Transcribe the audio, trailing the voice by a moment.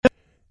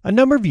A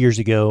number of years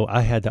ago,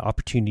 I had the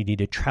opportunity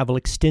to travel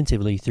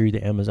extensively through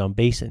the Amazon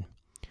basin.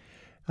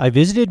 I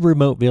visited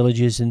remote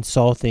villages and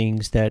saw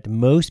things that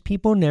most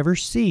people never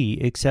see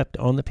except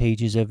on the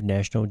pages of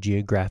National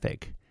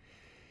Geographic.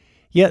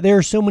 Yet there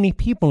are so many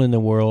people in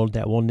the world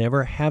that will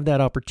never have that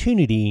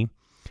opportunity,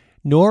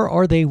 nor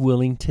are they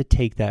willing to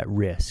take that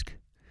risk.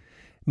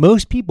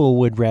 Most people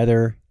would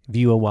rather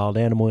view a wild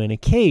animal in a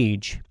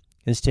cage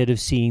instead of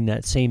seeing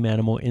that same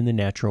animal in the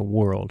natural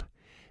world,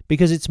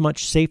 because it's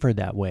much safer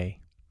that way.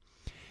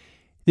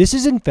 This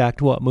is in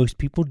fact what most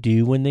people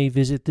do when they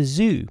visit the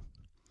zoo.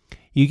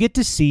 You get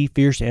to see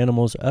fierce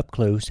animals up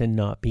close and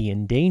not be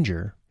in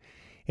danger.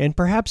 And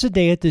perhaps a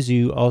day at the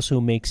zoo also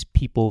makes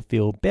people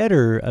feel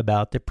better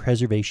about the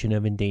preservation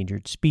of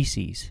endangered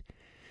species.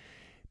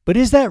 But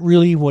is that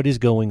really what is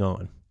going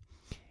on?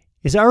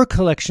 Is our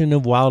collection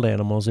of wild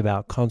animals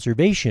about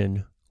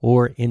conservation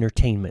or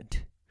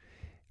entertainment?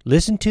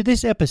 Listen to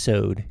this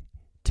episode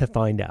to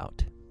find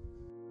out.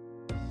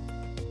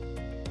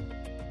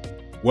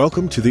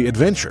 Welcome to the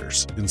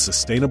Adventures in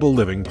Sustainable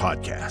Living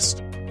podcast.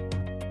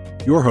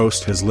 Your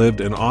host has lived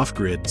an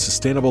off-grid,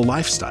 sustainable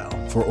lifestyle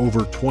for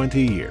over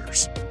 20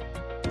 years.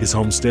 His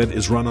homestead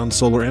is run on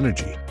solar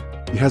energy.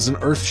 He has an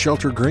earth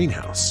shelter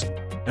greenhouse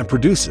and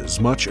produces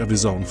much of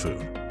his own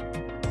food.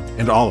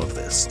 And all of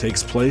this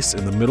takes place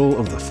in the middle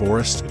of the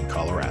forest in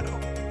Colorado.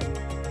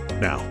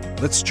 Now,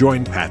 let's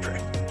join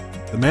Patrick,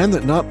 the man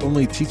that not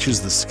only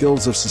teaches the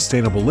skills of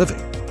sustainable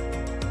living,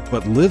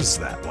 but lives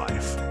that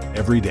life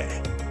every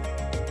day.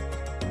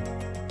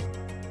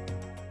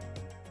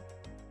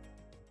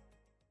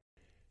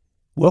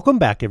 Welcome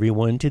back,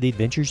 everyone, to the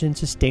Adventures in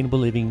Sustainable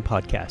Living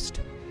podcast.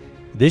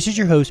 This is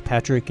your host,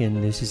 Patrick,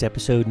 and this is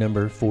episode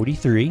number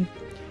 43,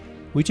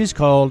 which is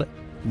called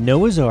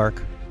Noah's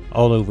Ark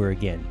All Over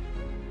Again.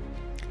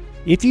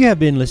 If you have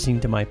been listening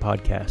to my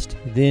podcast,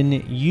 then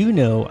you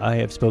know I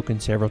have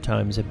spoken several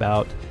times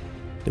about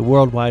the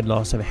worldwide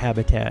loss of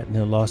habitat and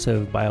the loss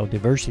of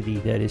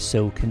biodiversity that is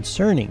so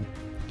concerning.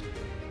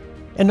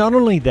 And not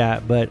only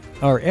that, but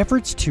our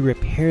efforts to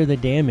repair the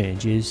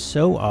damage is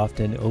so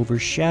often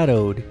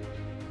overshadowed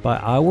by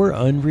our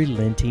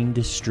unrelenting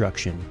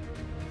destruction.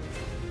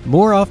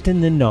 More often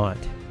than not,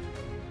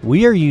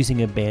 we are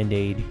using a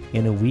Band-Aid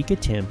in a weak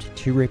attempt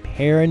to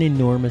repair an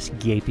enormous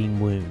gaping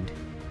wound.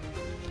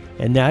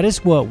 And that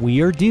is what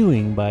we are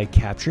doing by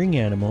capturing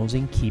animals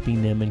and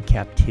keeping them in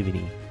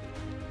captivity.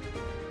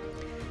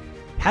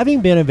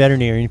 Having been a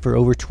veterinarian for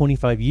over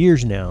 25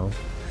 years now,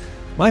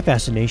 my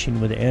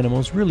fascination with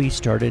animals really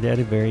started at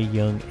a very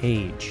young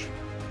age.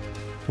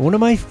 One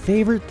of my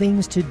favorite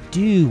things to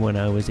do when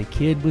I was a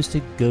kid was to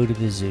go to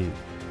the zoo.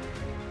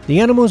 The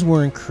animals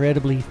were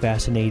incredibly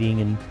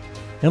fascinating,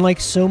 and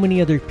like so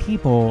many other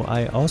people,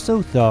 I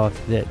also thought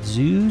that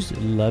zoos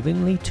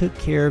lovingly took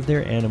care of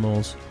their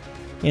animals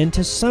and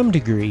to some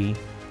degree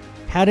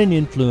had an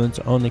influence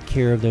on the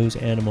care of those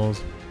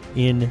animals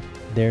in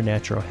their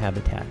natural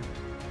habitat.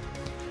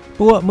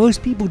 But what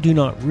most people do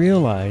not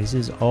realize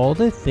is all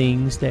the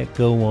things that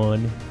go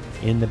on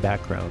in the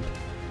background.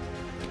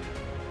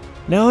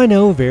 Now, I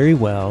know very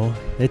well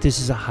that this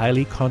is a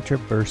highly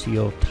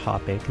controversial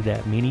topic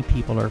that many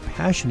people are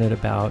passionate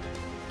about,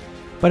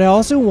 but I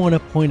also want to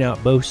point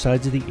out both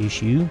sides of the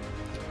issue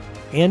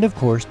and, of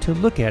course, to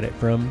look at it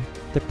from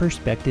the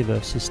perspective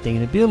of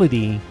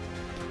sustainability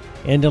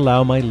and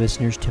allow my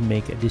listeners to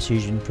make a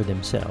decision for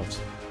themselves.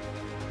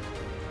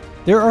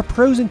 There are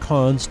pros and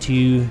cons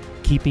to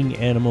keeping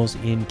animals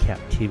in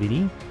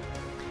captivity.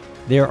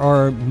 There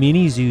are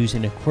many zoos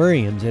and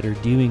aquariums that are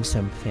doing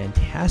some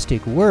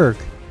fantastic work,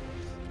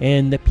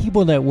 and the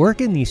people that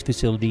work in these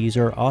facilities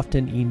are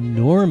often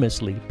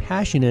enormously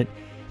passionate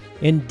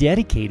and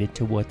dedicated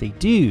to what they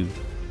do.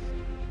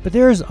 But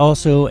there is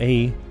also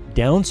a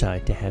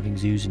downside to having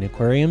zoos and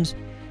aquariums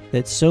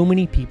that so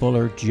many people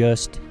are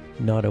just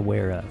not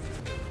aware of.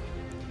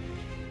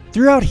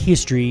 Throughout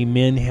history,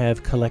 men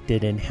have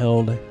collected and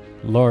held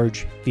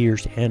large,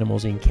 fierce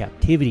animals in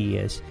captivity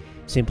as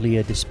simply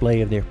a display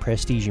of their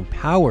prestige and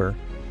power.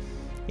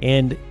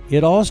 And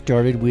it all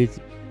started with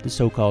the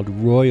so-called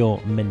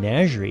royal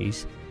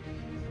menageries.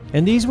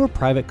 And these were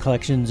private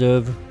collections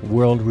of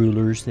world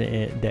rulers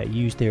that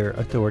used their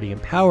authority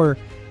and power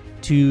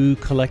to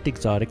collect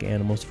exotic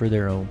animals for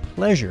their own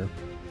pleasure.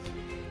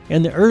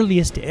 And the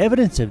earliest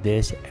evidence of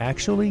this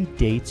actually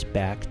dates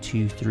back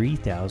to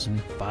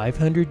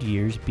 3,500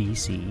 years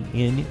BC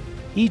in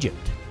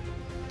Egypt.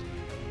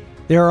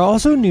 There are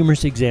also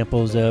numerous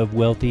examples of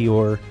wealthy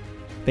or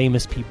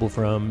famous people,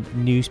 from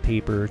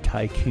newspaper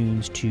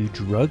tycoons to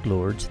drug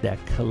lords,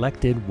 that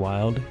collected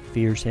wild,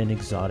 fierce, and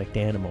exotic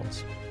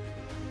animals.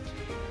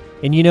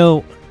 And you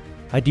know,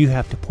 I do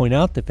have to point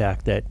out the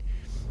fact that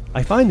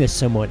I find this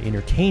somewhat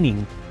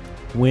entertaining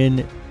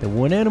when the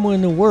one animal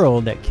in the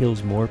world that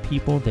kills more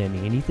people than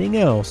anything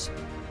else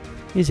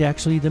is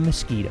actually the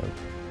mosquito.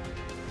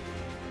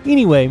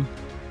 Anyway,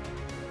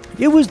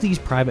 it was these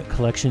private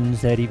collections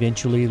that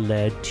eventually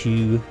led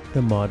to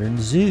the modern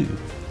zoo.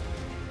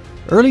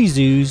 Early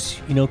zoos,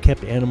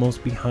 kept animals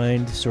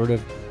behind sort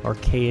of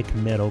archaic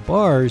metal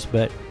bars,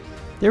 but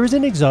there was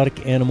an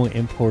exotic animal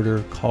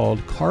importer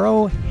called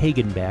Carl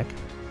Hagenbeck.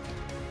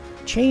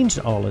 Changed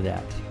all of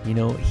that.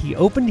 He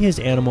opened his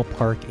animal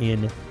park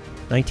in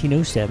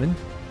 1907,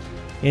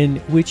 in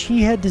which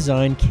he had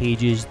designed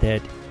cages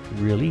that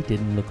really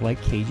didn't look like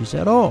cages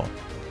at all.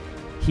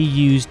 He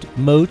used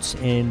moats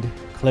and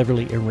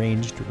cleverly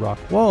arranged rock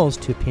walls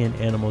to pen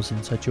animals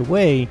in such a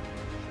way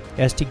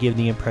as to give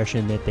the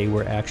impression that they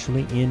were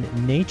actually in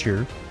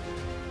nature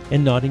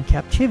and not in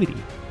captivity.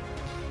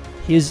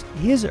 His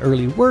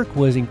early work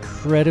was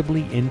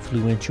incredibly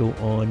influential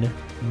on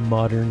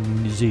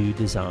modern zoo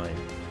design.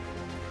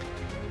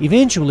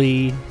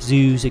 Eventually,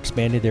 zoos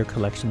expanded their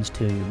collections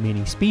to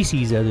many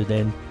species other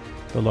than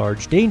the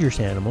large dangerous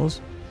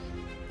animals.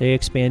 They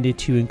expanded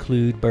to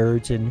include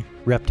birds and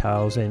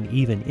reptiles and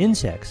even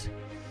insects.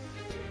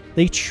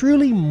 They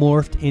truly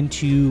morphed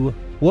into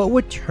what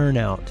would turn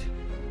out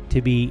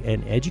to be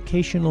an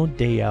educational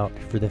day out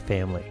for the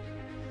family.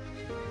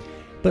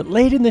 But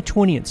late in the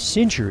 20th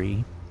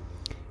century,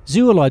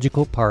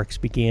 zoological parks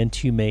began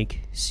to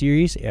make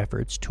serious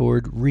efforts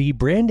toward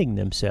rebranding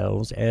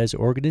themselves as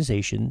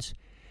organizations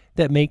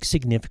that make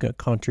significant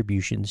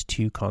contributions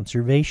to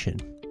conservation.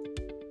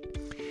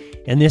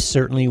 And this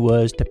certainly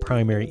was the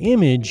primary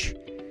image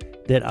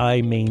that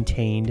I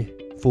maintained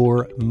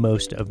for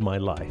most of my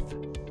life.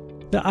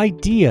 The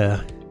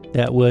idea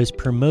that was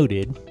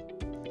promoted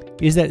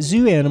is that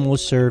zoo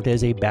animals served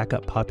as a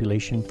backup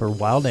population for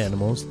wild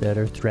animals that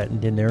are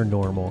threatened in their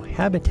normal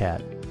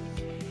habitat.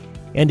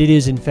 And it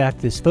is in fact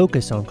this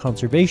focus on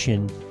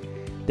conservation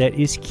that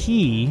is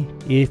key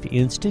if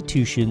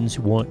institutions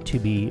want to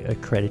be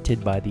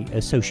accredited by the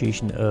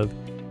Association of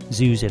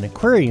Zoos and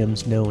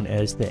Aquariums, known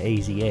as the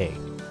AZA.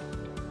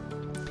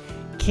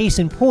 Case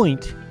in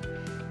point,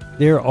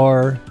 there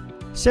are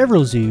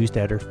several zoos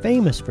that are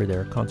famous for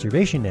their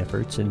conservation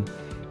efforts, and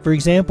for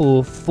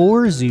example,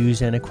 4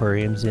 zoos and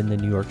aquariums in the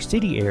New York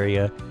City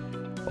area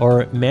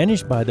are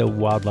managed by the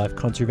Wildlife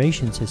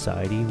Conservation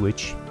Society,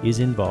 which is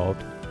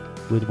involved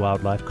with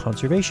wildlife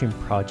conservation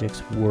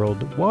projects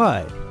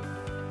worldwide.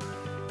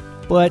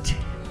 But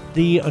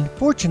the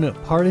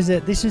unfortunate part is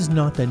that this is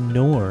not the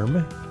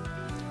norm,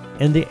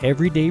 and the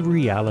everyday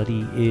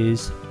reality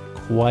is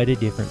quite a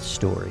different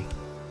story.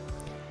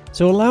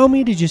 So allow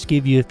me to just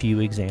give you a few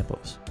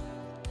examples.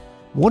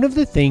 One of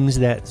the things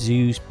that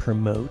zoos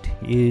promote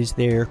is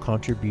their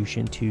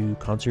contribution to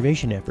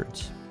conservation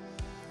efforts.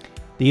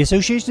 The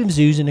Association of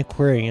Zoos and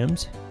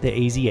Aquariums, the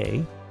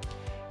AZA,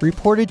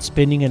 reported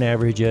spending an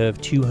average of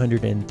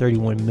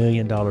 $231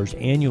 million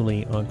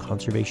annually on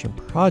conservation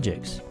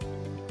projects.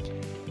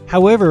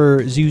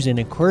 However, zoos and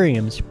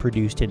aquariums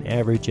produced an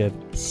average of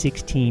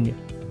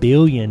 $16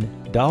 billion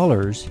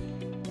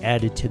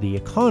added to the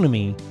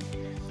economy.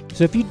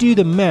 So if you do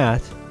the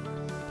math,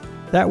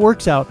 that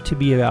works out to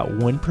be about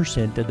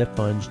 1% of the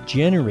funds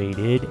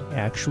generated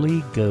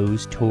actually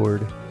goes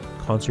toward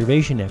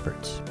conservation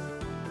efforts.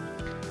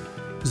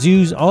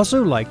 Zoos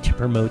also like to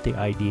promote the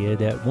idea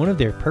that one of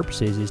their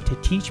purposes is to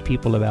teach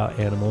people about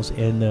animals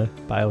and the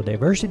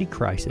biodiversity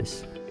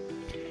crisis.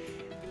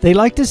 They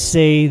like to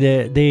say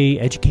that they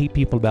educate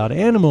people about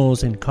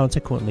animals and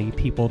consequently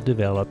people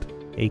develop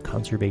a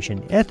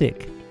conservation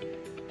ethic.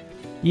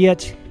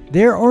 Yet,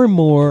 there are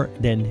more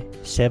than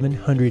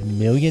 700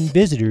 million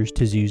visitors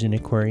to zoos and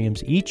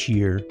aquariums each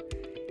year,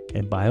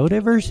 and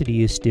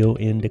biodiversity is still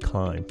in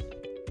decline.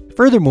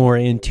 Furthermore,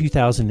 in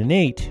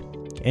 2008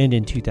 and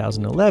in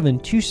 2011,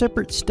 2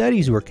 separate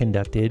studies were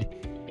conducted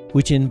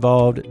which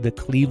involved the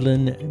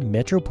Cleveland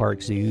Metro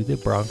Park Zoo, the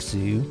Bronx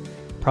Zoo,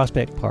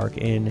 Prospect Park,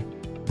 and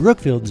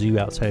Brookfield Zoo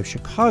outside of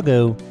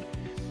Chicago.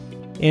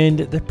 And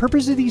the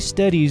purpose of these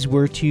studies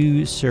were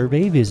to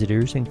survey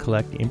visitors and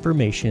collect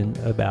information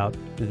about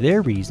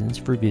their reasons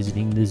for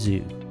visiting the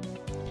zoo.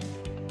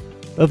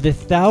 Of the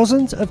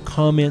thousands of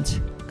comments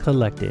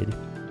collected,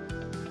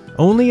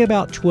 only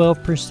about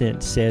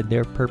 12% said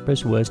their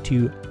purpose was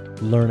to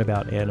learn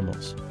about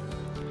animals.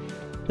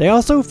 They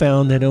also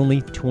found that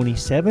only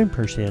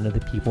 27% of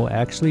the people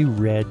actually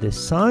read the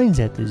signs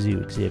at the zoo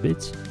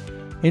exhibits.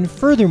 And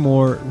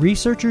furthermore,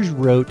 researchers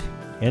wrote,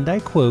 and I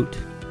quote,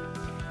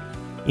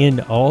 "In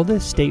all the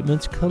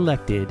statements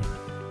collected,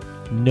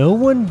 no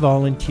one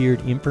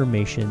volunteered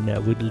information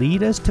that would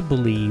lead us to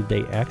believe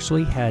they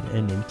actually had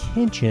an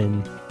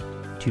intention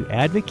to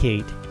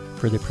advocate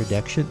for the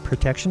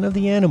protection of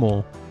the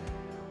animal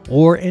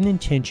or an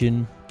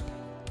intention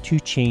to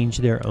change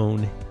their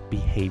own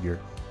behavior."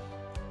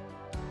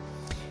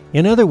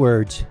 In other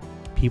words,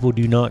 people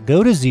do not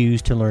go to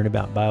zoos to learn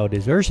about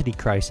biodiversity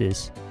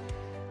crisis.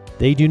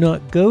 They do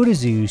not go to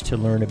zoos to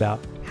learn about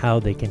how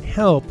they can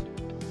help.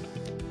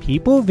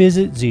 People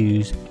visit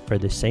zoos for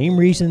the same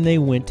reason they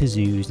went to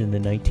zoos in the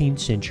 19th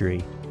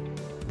century.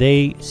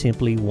 They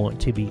simply want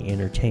to be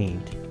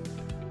entertained.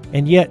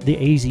 And yet the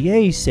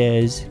AZA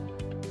says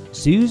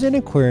zoos and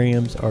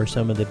aquariums are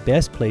some of the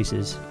best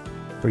places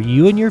for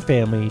you and your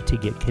family to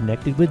get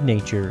connected with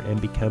nature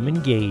and become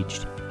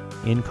engaged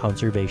in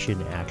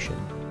conservation action.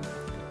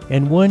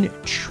 And one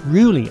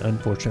truly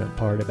unfortunate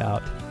part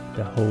about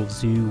the whole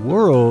zoo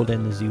world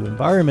and the zoo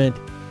environment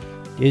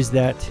is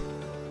that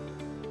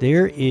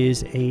there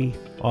is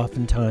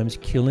oftentimes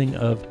killing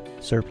of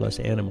surplus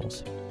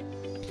animals.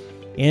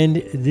 And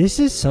this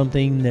is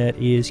something that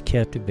is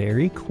kept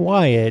very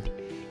quiet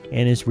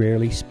and is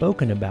rarely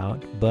spoken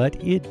about,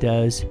 but it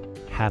does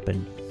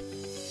happen.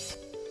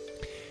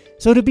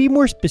 So to be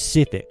more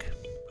specific,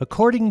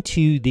 according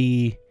to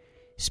the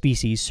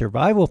Species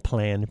Survival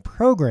Plan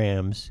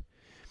programs,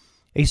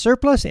 a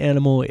surplus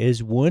animal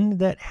is one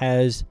that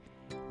has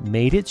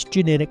made its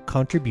genetic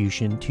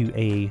contribution to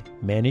a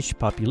managed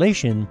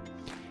population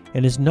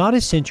and is not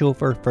essential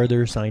for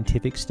further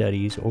scientific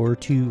studies or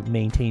to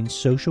maintain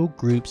social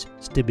groups'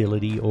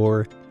 stability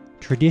or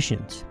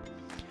traditions.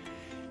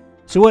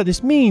 So what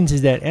this means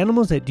is that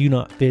animals that do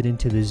not fit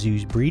into the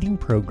zoo's breeding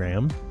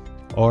program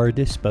are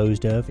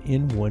disposed of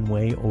in one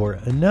way or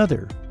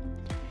another.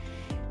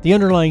 The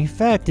underlying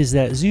fact is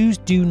that zoos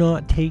do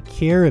not take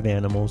care of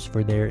animals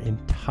for their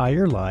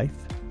entire life.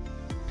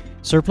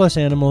 Surplus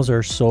animals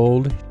are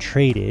sold,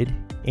 traded,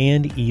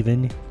 and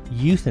even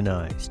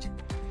euthanized.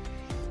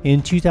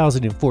 In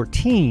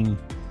 2014,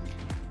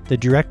 the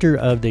director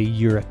of the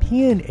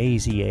European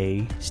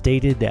AZA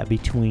stated that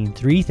between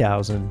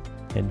 3,000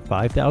 and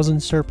 5,000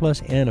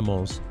 surplus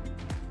animals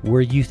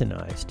were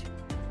euthanized.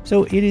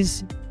 So it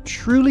is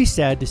truly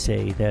sad to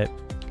say that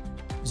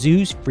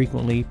zoos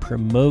frequently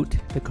promote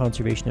the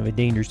conservation of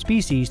endangered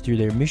species through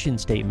their mission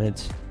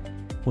statements,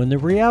 when the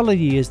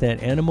reality is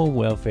that animal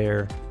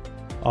welfare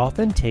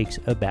often takes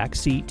a back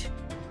seat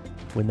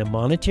when the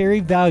monetary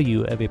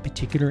value of a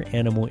particular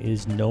animal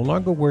is no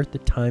longer worth the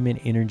time and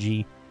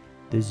energy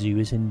the zoo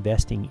is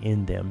investing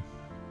in them.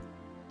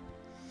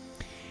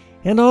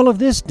 And all of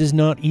this does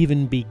not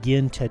even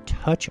begin to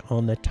touch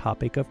on the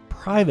topic of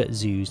private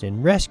zoos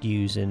and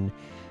rescues and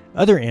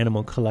other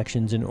animal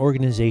collections and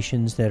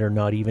organizations that are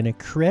not even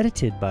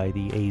accredited by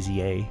the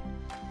AZA.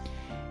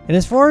 And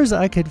as far as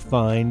I could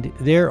find,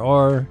 there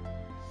are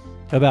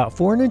about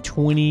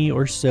 420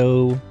 or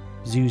so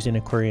zoos and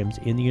aquariums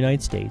in the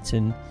United States,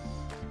 and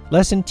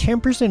less than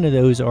 10% of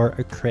those are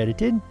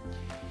accredited,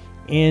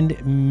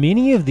 and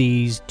many of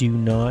these do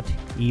not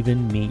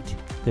even meet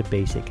the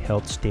basic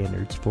health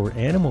standards for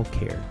animal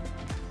care.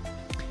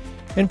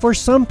 And for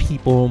some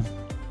people,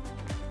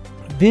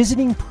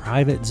 visiting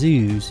private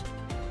zoos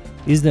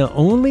is the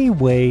only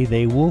way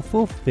they will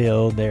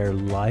fulfill their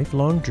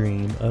lifelong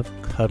dream of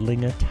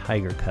cuddling a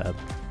tiger cub.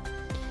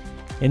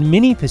 And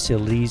many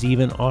facilities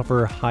even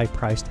offer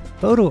high-priced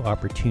photo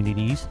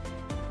opportunities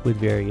with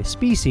various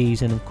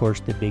species, and of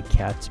course the big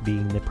cats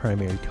being the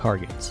primary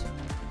targets.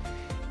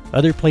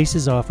 Other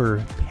places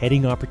offer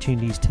petting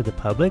opportunities to the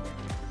public,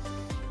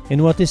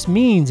 and what this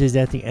means is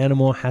that the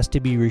animal has to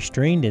be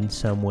restrained in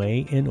some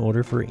way in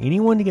order for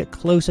anyone to get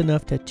close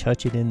enough to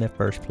touch it in the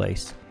first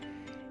place.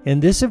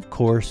 And this, of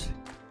course,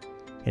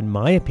 in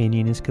my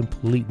opinion, is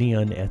completely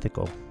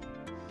unethical.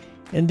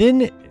 And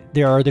then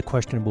there are the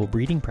questionable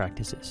breeding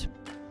practices.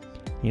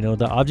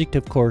 The object,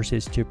 of course,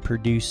 is to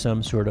produce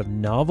some sort of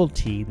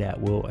novelty that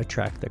will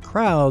attract the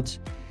crowds,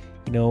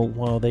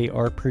 while they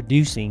are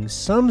producing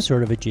some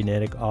sort of a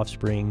genetic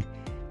offspring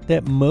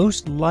that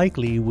most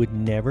likely would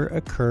never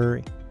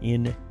occur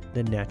in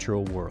the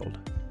natural world.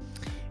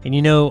 And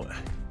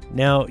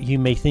now you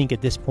may think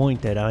at this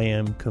point that I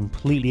am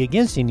completely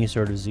against any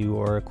sort of zoo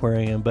or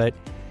aquarium, but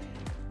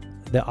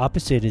the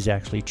opposite is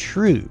actually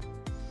true.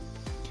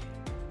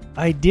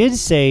 I did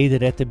say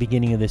that at the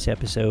beginning of this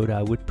episode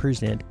I would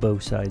present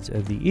both sides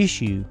of the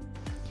issue,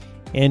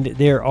 and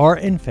there are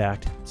in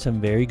fact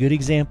some very good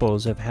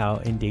examples of how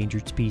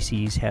endangered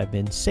species have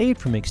been saved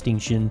from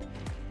extinction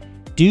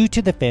due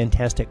to the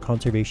fantastic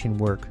conservation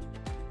work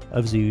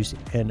of zoos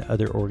and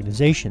other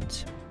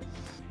organizations.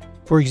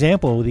 For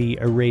example, the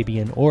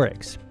Arabian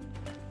oryx,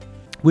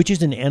 which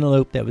is an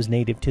antelope that was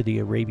native to the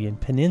Arabian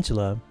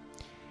Peninsula.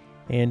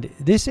 And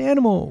this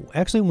animal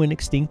actually went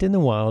extinct in the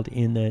wild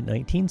in the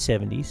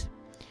 1970s,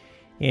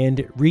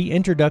 and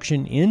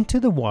reintroduction into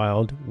the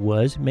wild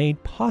was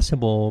made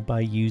possible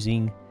by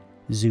using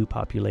zoo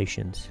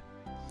populations.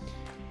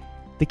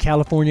 The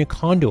California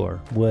condor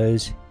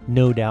was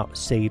no doubt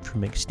saved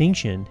from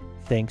extinction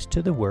thanks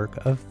to the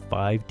work of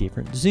 5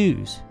 different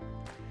zoos.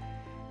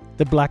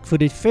 The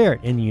black-footed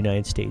ferret in the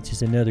United States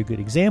is another good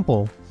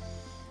example.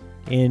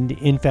 And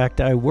in fact,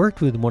 I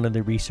worked with one of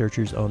the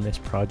researchers on this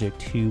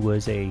project who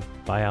was a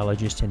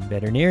biologist and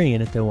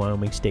veterinarian at the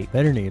Wyoming State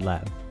Veterinary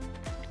Lab.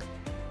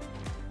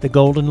 The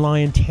golden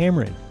lion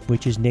tamarin,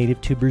 which is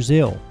native to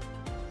Brazil,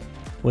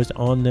 was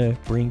on the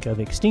brink of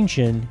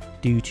extinction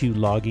due to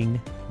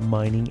logging,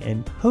 mining,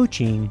 and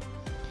poaching.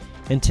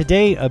 And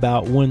today,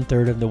 about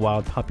 1/3 of the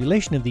wild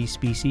population of these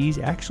species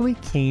actually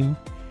came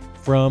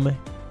from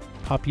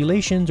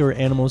populations or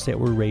animals that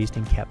were raised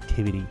in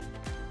captivity.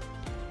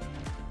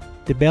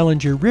 The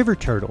Bellinger river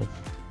turtle.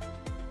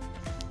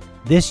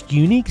 This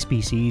unique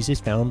species is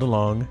found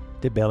along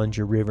the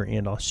Bellinger River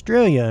in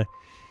Australia,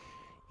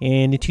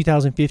 and in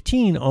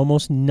 2015,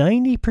 almost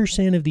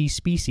 90% of these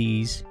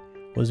species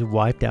was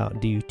wiped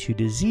out due to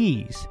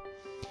disease.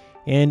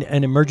 And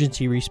an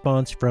emergency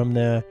response from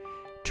the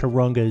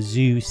Taronga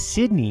Zoo,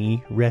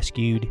 Sydney,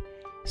 rescued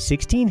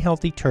 16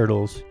 healthy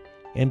turtles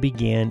and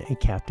began a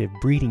captive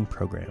breeding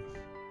program.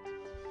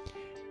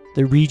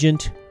 The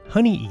Regent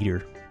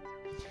honeyeater.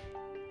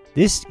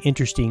 This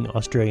interesting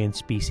Australian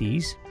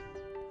species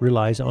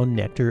relies on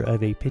nectar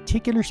of a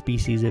particular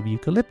species of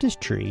eucalyptus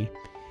tree,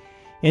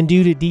 and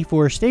due to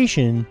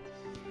deforestation,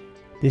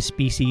 this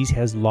species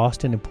has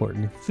lost an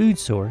important food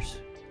source.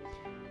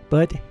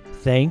 But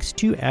thanks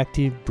to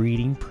active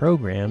breeding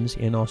programs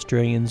in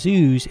Australian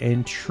zoos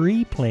and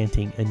tree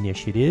planting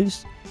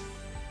initiatives,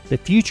 the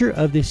future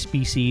of this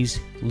species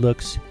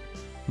looks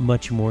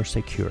much more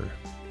secure.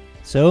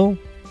 So,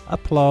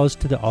 applause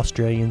to the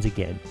Australians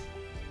again.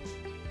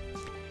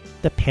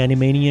 The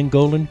Panamanian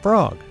golden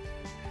frog.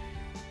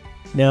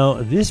 Now,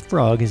 this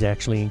frog is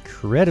actually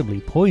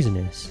incredibly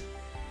poisonous,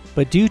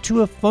 but due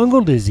to a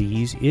fungal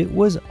disease, it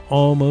was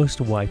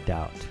almost wiped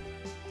out.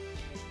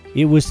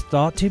 It was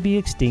thought to be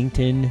extinct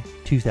in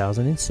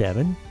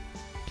 2007.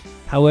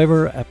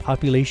 However, a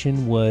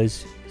population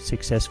was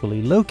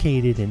successfully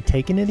located and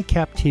taken into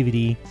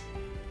captivity,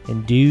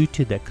 and due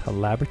to the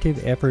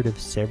collaborative effort of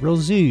several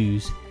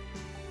zoos,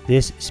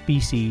 this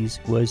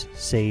species was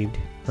saved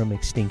from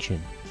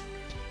extinction.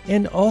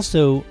 And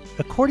also,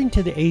 according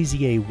to the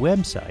AZA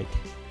website,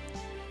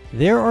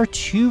 there are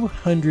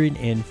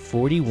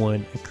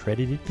 241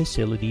 accredited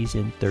facilities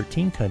in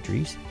 13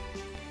 countries.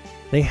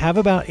 They have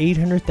about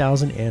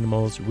 800,000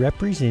 animals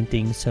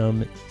representing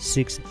some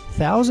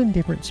 6,000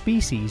 different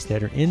species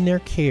that are in their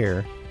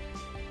care,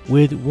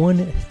 with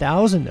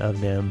 1,000 of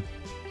them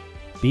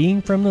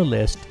being from the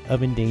list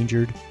of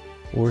endangered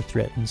or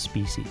threatened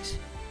species.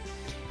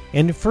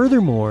 And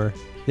furthermore,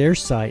 their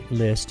site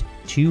lists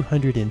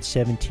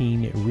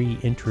 217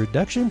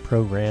 reintroduction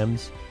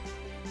programs,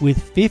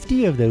 with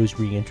 50 of those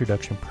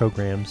reintroduction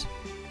programs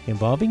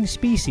involving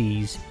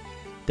species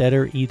that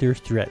are either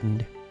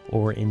threatened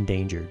or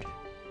endangered.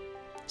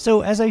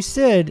 So, as I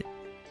said,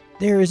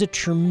 there is a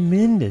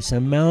tremendous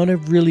amount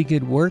of really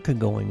good work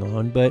going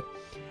on, but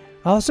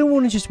I also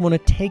want to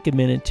take a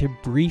minute to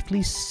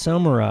briefly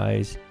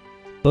summarize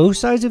both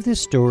sides of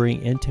this story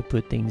and to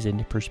put things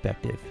into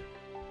perspective.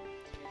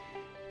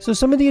 So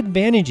some of the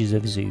advantages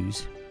of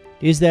zoos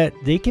is that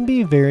they can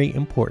be very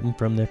important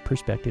from the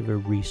perspective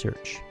of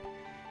research.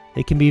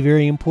 They can be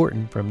very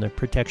important from the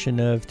protection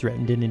of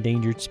threatened and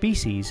endangered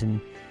species,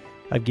 and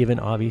I've given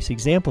obvious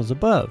examples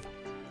above.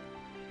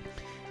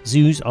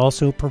 Zoos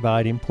also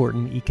provide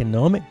important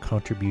economic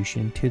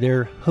contribution to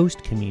their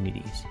host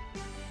communities.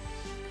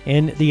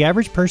 And the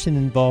average person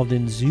involved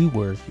in zoo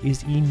work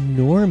is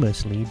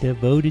enormously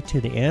devoted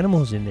to the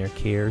animals in their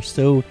care,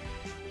 so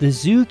the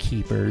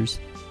zookeepers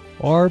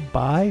are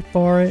by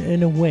far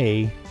and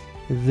away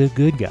the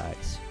good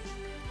guys.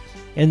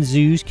 And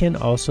zoos can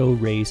also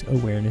raise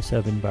awareness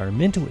of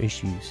environmental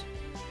issues.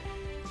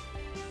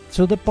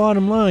 So the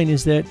bottom line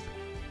is that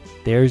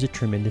there's a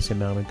tremendous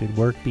amount of good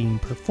work being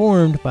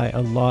performed by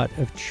a lot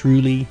of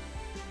truly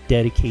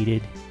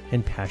dedicated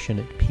and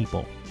passionate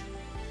people.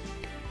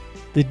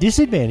 The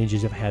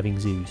disadvantages of having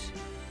zoos.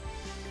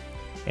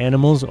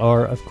 Animals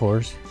are, of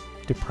course,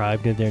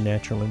 deprived of their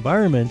natural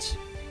environments,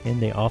 and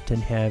they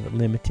often have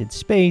limited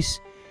space,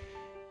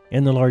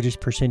 and the largest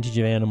percentage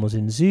of animals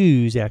in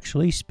zoos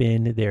actually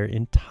spend their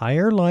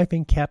entire life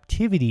in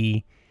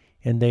captivity,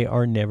 and they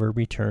are never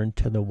returned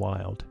to the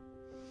wild.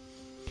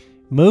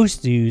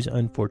 Most zoos,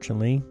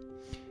 unfortunately,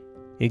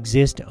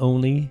 exist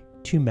only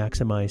to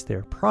maximize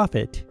their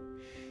profit,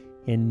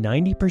 and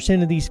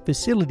 90% of these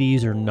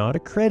facilities are not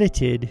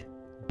accredited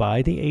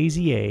by the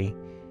AZA,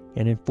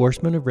 and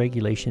enforcement of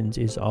regulations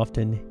is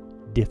often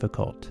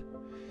difficult.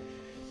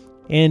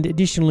 And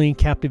additionally,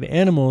 captive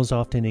animals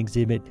often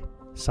exhibit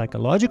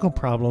psychological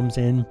problems,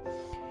 and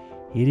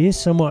it is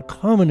somewhat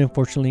common,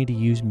 unfortunately, to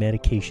use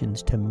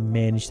medications to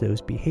manage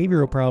those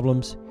behavioral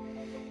problems.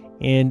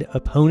 And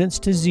opponents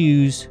to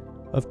zoos,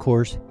 of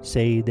course,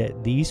 say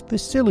that these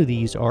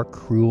facilities are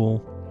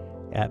cruel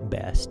at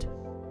best.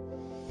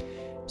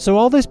 So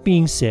all this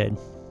being said,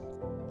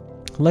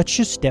 let's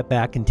just step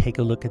back and take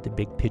a look at the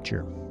big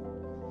picture.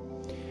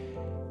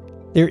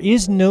 There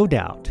is no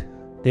doubt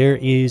there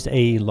is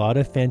a lot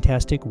of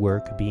fantastic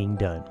work being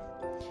done.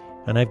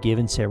 And I've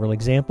given several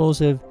examples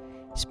of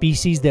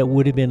species that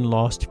would have been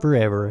lost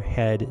forever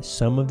had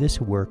some of this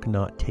work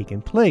not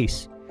taken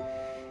place.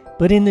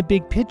 But in the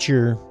big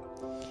picture,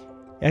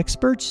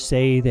 experts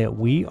say that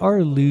we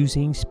are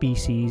losing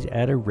species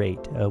at a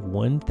rate of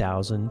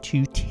 1,000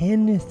 to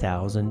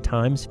 10,000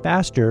 times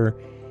faster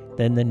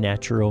than the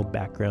natural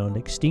background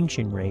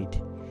extinction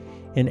rate.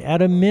 And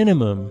at a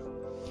minimum,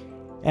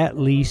 at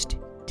least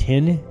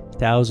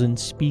 10,000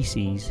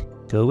 species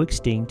go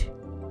extinct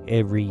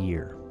every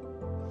year.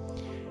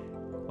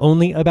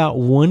 Only about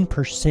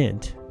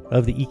 1%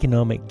 of the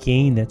economic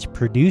gain that's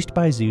produced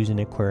by zoos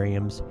and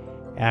aquariums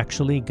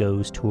actually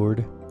goes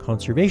toward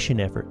conservation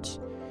efforts.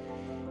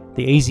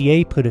 The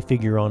AZA put a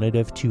figure on it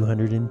of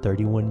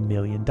 $231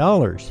 million.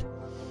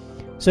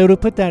 So to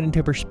put that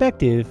into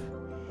perspective,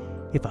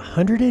 if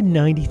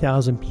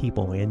 190,000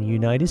 people in the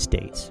United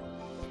States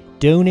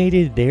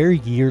donated their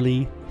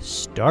yearly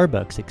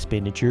Starbucks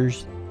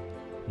expenditures,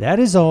 that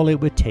is all it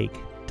would take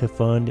to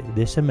fund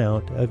this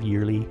amount of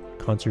yearly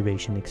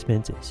conservation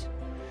expenses.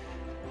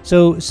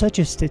 So such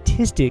a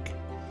statistic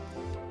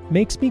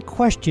makes me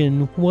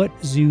question what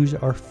zoos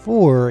are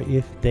for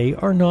if they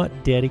are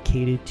not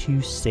dedicated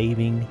to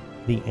saving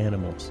the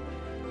animals.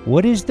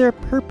 What is their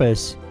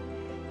purpose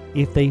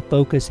if they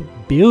focus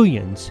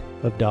billions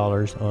of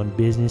dollars on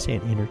business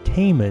and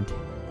entertainment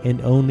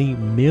and only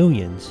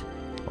millions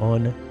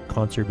on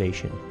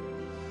conservation?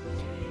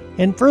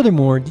 And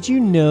furthermore, did you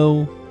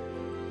know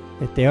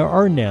that there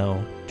are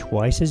now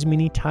twice as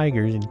many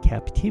tigers in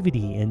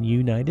captivity in the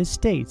United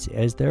States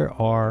as there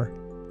are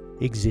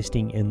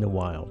existing in the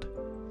wild?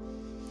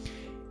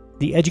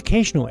 The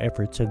educational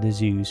efforts of the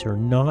zoos are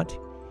not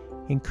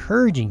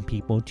encouraging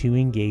people to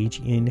engage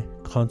in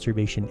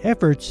conservation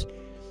efforts,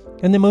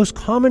 and the most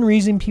common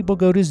reason people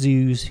go to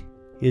zoos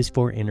is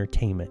for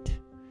entertainment.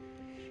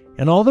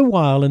 And all the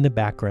while in the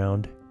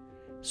background,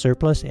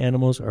 surplus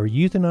animals are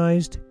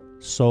euthanized,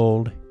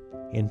 sold,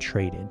 and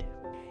traded.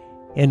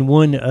 And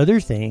one other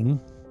thing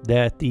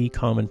that the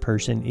common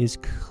person is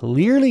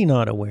clearly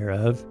not aware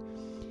of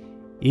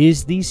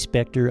is the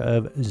specter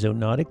of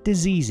zoonotic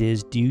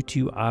diseases due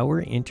to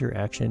our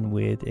interaction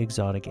with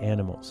exotic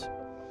animals.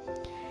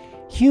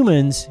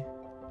 Humans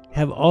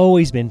have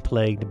always been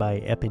plagued by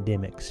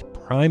epidemics,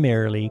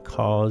 primarily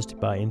caused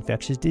by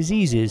infectious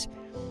diseases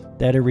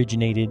that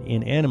originated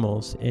in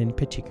animals, and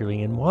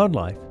particularly in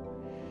wildlife.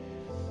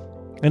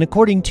 And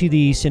according to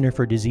the Center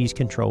for Disease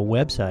Control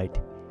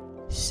website,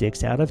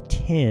 6 out of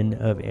 10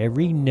 of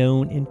every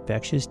known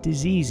infectious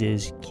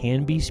diseases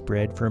can be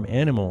spread from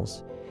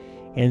animals,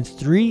 and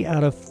 3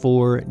 out of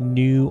 4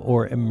 new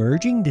or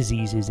emerging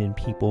diseases in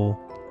people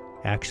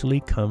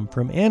actually come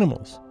from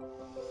animals.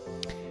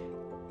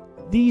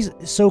 These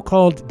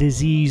so-called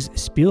disease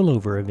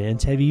spillover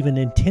events have even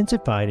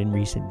intensified in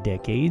recent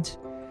decades,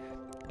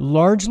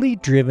 largely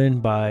driven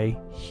by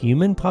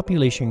human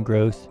population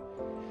growth,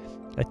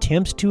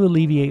 attempts to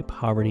alleviate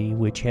poverty,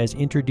 which has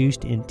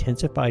introduced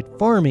intensified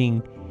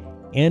farming,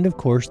 and of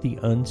course the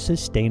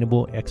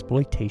unsustainable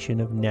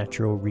exploitation of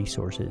natural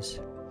resources.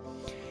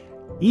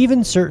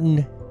 Even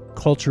certain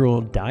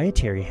cultural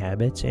dietary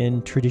habits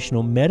and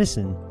traditional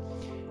medicine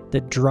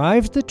that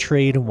drives the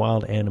trade of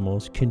wild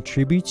animals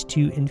contributes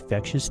to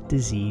infectious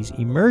disease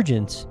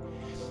emergence.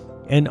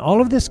 And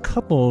all of this,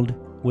 coupled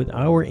with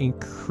our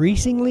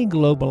increasingly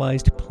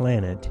globalized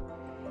planet,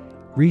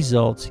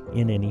 results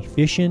in an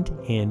efficient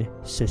and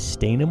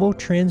sustainable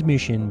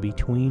transmission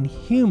between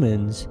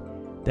humans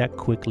that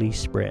quickly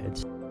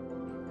spreads.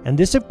 And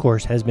this, of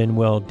course, has been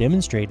well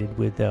demonstrated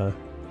with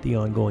the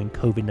ongoing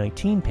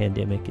COVID-19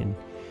 pandemic. And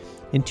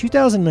in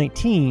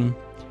 2019,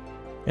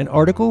 an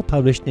article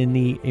published in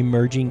the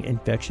Emerging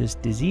Infectious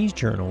Disease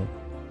Journal,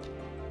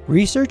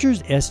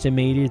 researchers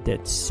estimated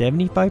that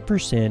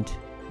 75%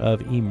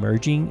 of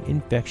emerging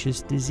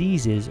infectious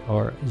diseases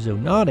are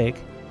zoonotic,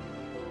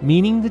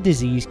 meaning the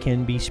disease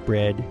can be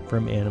spread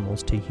from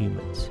animals to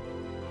humans.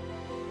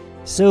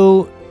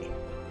 So,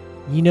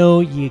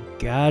 you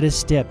gotta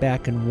step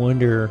back and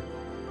wonder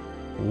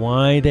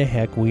why the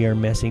heck we are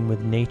messing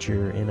with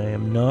nature, and I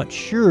am not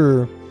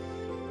sure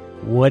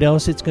what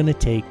else it's going to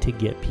take to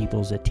get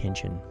people's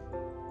attention.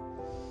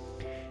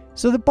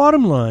 So the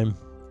bottom line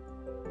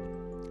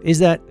is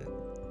that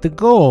the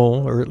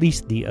goal, or at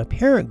least the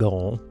apparent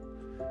goal,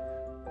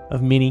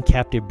 of many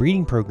captive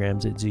breeding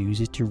programs at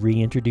zoos is to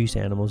reintroduce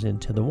animals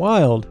into the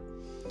wild.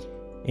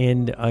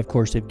 And I, of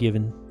course, have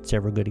given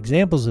several good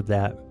examples of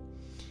that.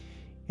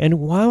 And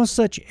while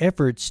such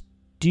efforts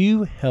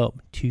do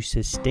help to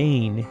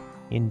sustain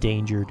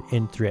endangered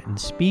and threatened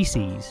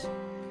species,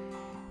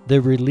 the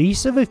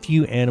release of a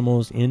few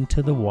animals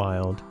into the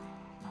wild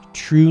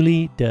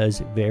truly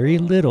does very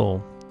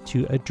little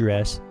to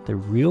address the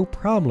real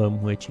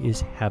problem, which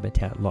is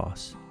habitat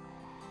loss.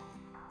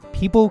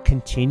 People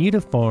continue to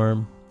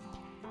farm,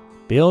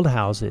 build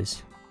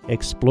houses,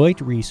 exploit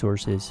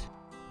resources,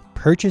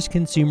 purchase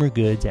consumer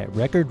goods at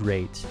record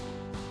rates,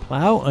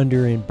 plow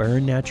under and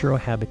burn natural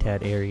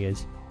habitat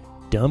areas,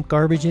 dump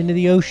garbage into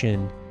the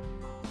ocean,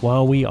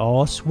 while we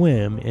all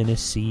swim in a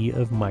sea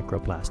of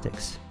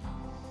microplastics.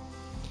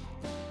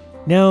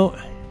 Now,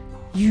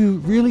 you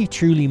really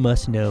truly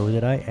must know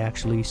that I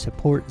actually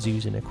support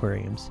zoos and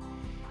aquariums.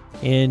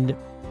 And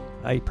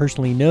I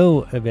personally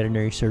know a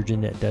veterinary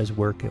surgeon that does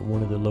work at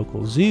one of the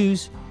local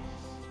zoos.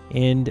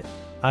 And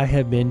I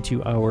have been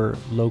to our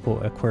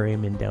local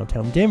aquarium in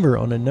downtown Denver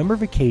on a number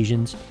of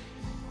occasions,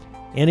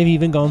 and have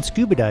even gone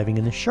scuba diving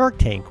in the shark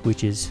tank,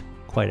 which is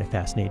quite a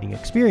fascinating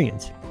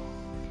experience.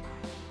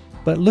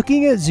 But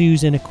looking at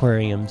zoos and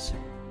aquariums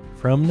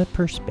from the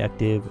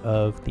perspective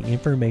of the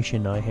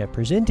information I have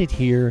presented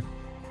here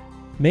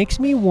makes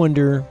me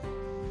wonder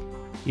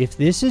if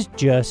this is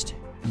just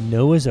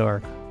Noah's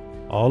Ark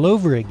all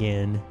over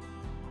again,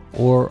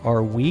 or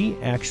are we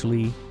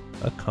actually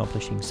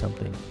accomplishing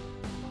something?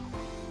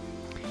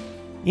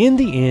 In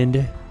the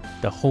end,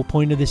 the whole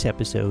point of this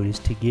episode is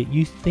to get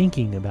you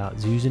thinking about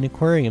zoos and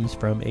aquariums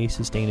from a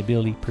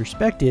sustainability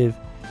perspective.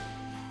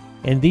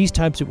 And these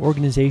types of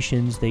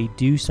organizations, they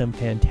do some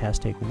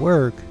fantastic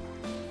work,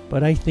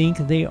 but I think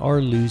they are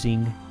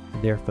losing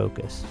their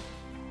focus.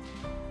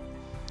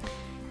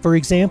 For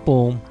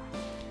example,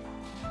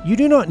 you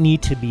do not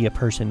need to be a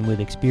person with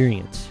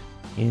experience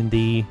in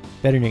the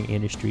veterinary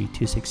industry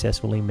to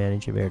successfully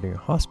manage a veterinary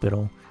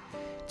hospital.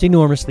 It's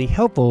enormously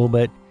helpful,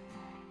 but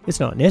it's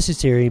not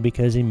necessary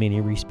because in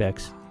many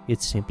respects,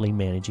 it's simply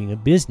managing a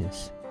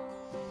business.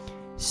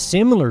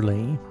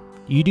 Similarly,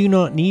 you do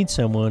not need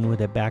someone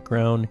with a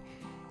background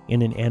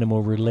in an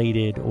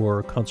animal-related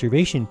or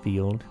conservation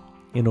field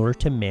in order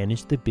to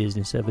manage the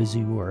business of a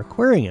zoo or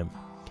aquarium.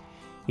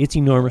 It's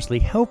enormously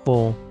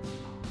helpful,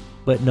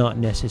 but not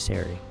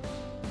necessary.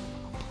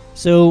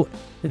 So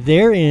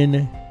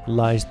therein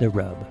lies the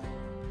rub.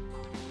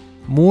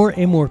 More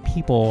and more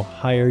people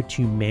hired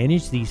to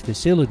manage these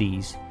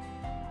facilities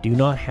do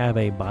not have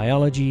a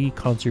biology,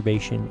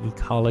 conservation,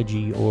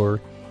 ecology,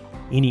 or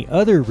any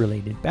other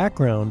related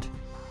background.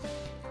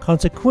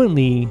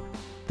 Consequently,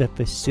 the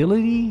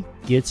facility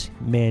gets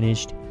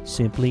managed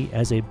simply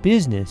as a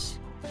business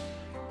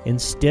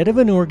instead of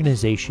an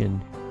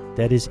organization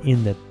that is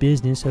in the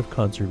business of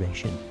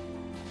conservation.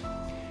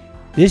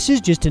 This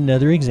is just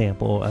another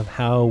example of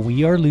how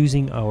we are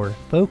losing our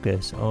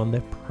focus on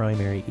the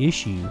primary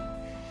issue.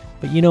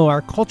 But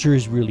our culture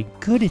is really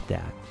good at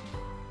that.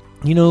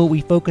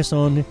 We focus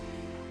on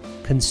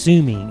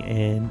consuming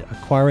and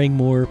acquiring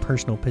more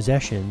personal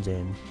possessions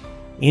and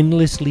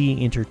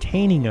endlessly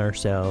entertaining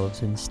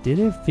ourselves instead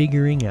of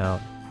figuring out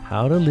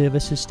how to live a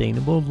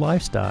sustainable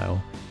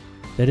lifestyle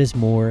that is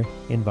more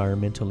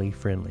environmentally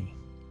friendly.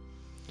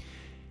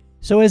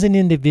 So as an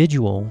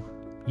individual,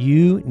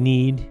 you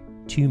need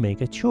to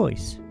make a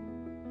choice.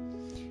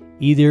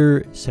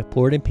 Either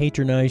support and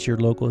patronize your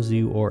local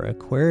zoo or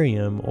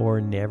aquarium,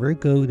 or never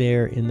go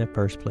there in the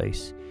first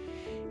place.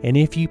 And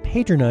if you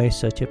patronize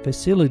such a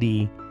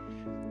facility,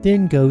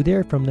 then go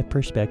there from the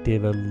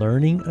perspective of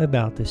learning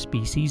about the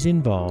species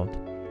involved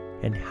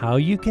and how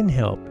you can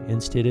help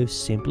instead of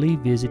simply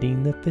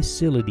visiting the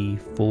facility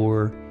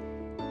for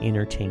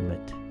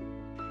entertainment.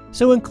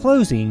 So in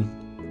closing,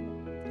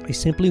 I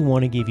simply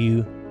want to give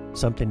you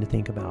something to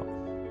think about.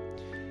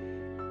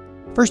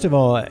 First of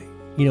all,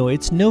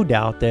 it's no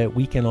doubt that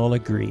we can all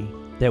agree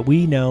that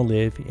we now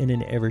live in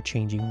an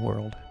ever-changing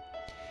world.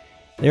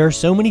 There are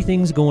so many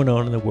things going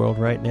on in the world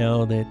right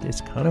now that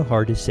it's kind of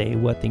hard to say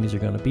what things are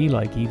going to be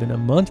like even a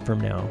month from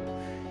now.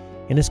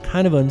 And it's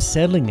kind of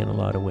unsettling in a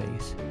lot of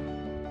ways.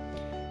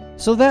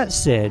 So that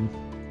said,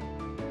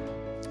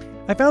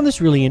 I found this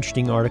really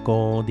interesting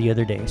article the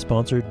other day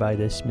sponsored by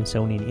the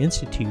Smithsonian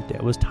Institute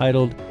that was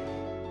titled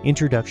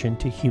Introduction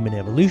to Human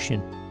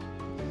Evolution.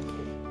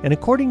 And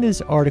according to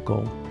this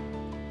article,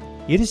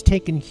 it has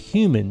taken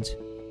humans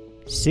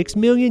 6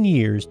 million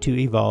years to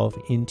evolve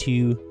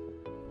into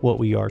what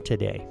we are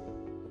today.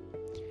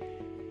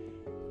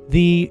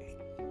 The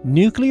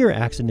nuclear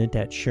accident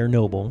at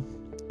Chernobyl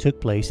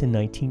took place in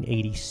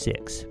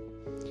 1986.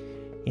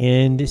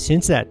 And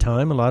since that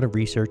time, a lot of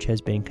research has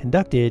been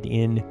conducted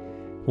in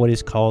what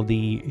is called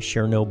the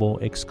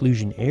Chernobyl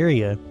exclusion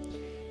area.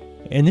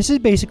 And this is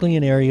basically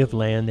an area of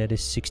land that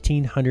is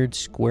 1,600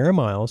 square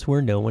miles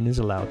where no one is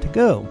allowed to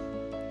go.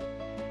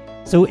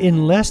 So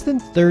in less than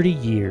 30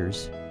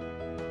 years,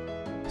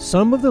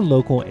 some of the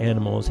local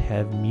animals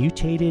have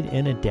mutated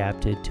and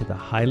adapted to the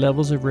high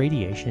levels of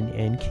radiation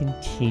and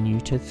continue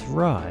to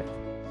thrive.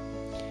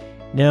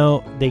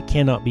 Now, they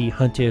cannot be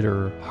hunted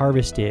or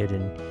harvested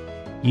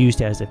and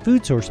used as a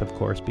food source, of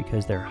course,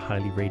 because they're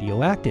highly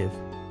radioactive.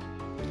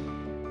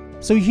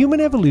 So human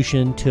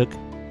evolution took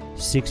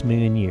 6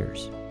 million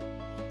years.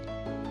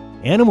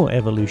 Animal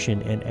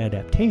evolution and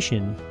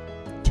adaptation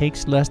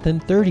takes less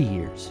than 30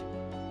 years.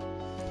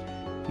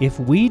 If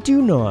we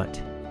do not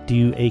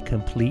do a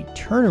complete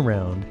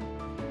turnaround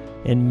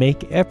and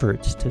make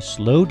efforts to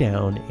slow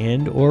down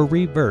and or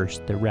reverse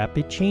the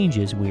rapid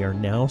changes we are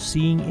now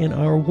seeing in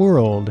our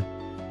world,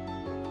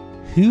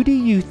 who do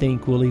you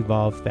think will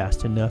evolve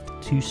fast enough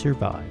to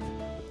survive?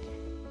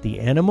 The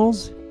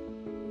animals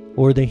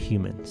or the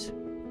humans?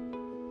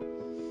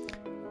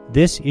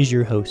 This is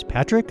your host,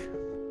 Patrick,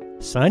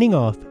 signing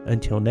off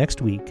until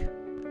next week.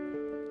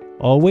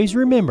 Always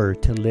remember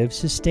to live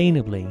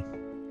sustainably,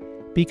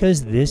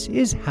 because this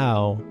is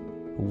how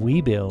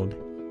we build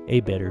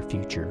a better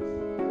future.